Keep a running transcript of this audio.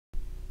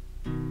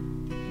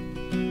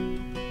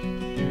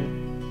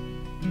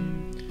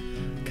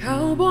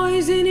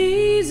Cowboys ain't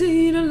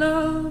easy to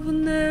love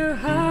and they're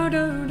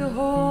harder to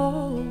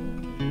hold.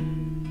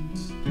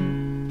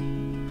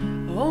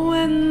 Oh,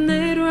 and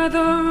they'd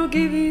rather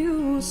give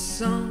you a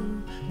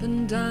song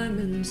than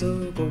diamonds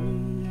or gold.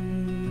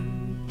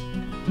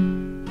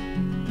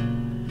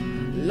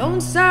 Lone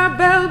Star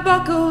bell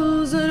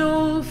buckles and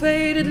old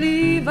faded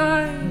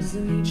Levi's,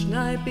 and each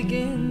night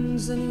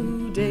begins a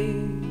new day.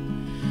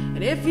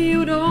 And if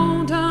you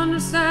don't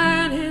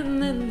understand him,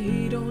 then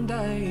he don't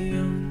die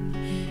young.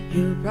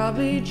 He'll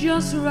probably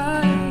just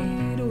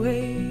ride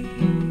away.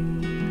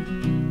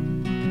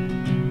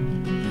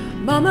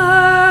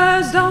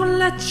 Mamas, don't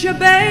let your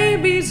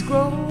babies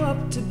grow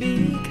up to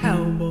be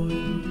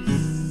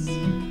cowboys.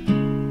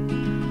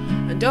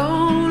 And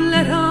don't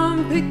let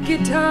them pick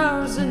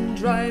guitars and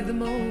drive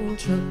them old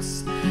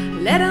trucks.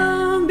 Let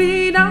them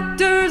be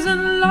doctors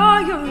and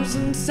lawyers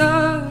and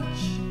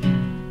such.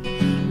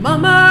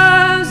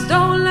 Mamas,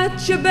 don't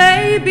let your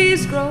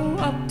babies grow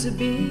up to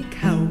be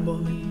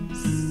cowboys.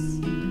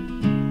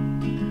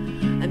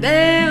 And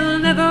they'll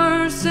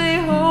never stay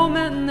home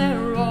and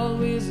they're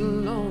always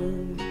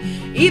alone,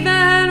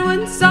 even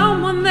when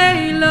someone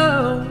they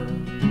love.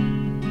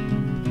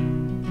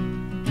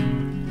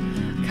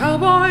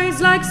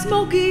 Cowboys like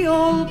smoky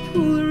old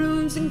pool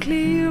rooms and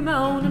clear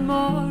mountain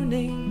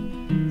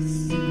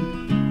mornings.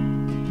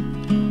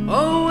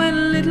 Oh,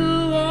 and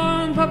little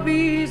warm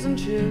puppies and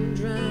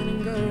children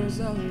and girls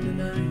of the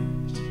night.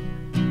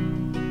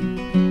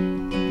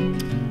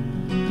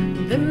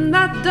 Them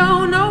that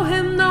don't know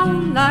him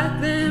don't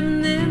like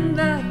them, them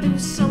that do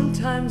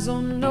sometimes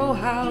don't know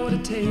how to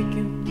take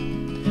him.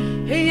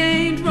 He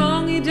ain't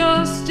wrong, he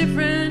just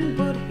different,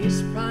 but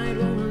his pride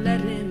won't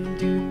let him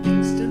do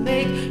things to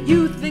make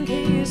you think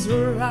he's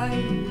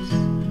right.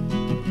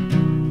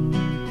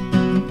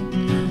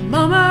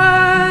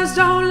 Mamas,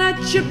 don't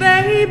let your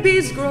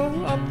babies grow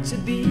up to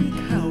be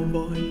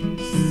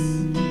cowboys.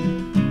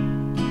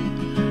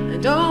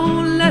 And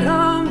don't let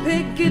them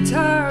pick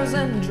guitars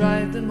and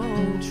drive them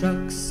old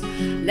trucks.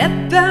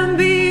 Let them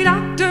be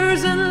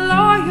doctors and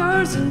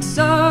lawyers and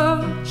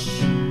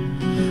such.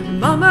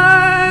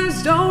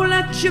 Mamas, don't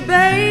let your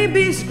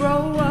babies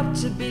grow up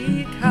to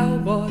be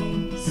cowboys.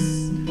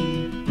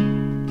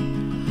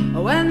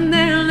 When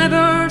they'll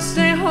never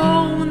stay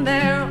home and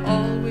they're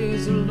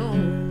always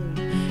alone,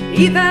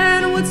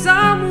 even with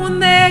someone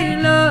they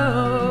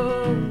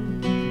love.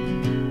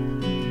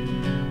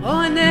 Oh,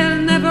 and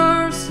they'll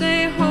never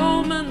stay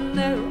home and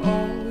they're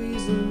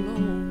always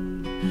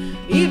alone,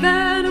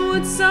 even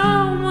with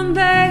someone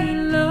they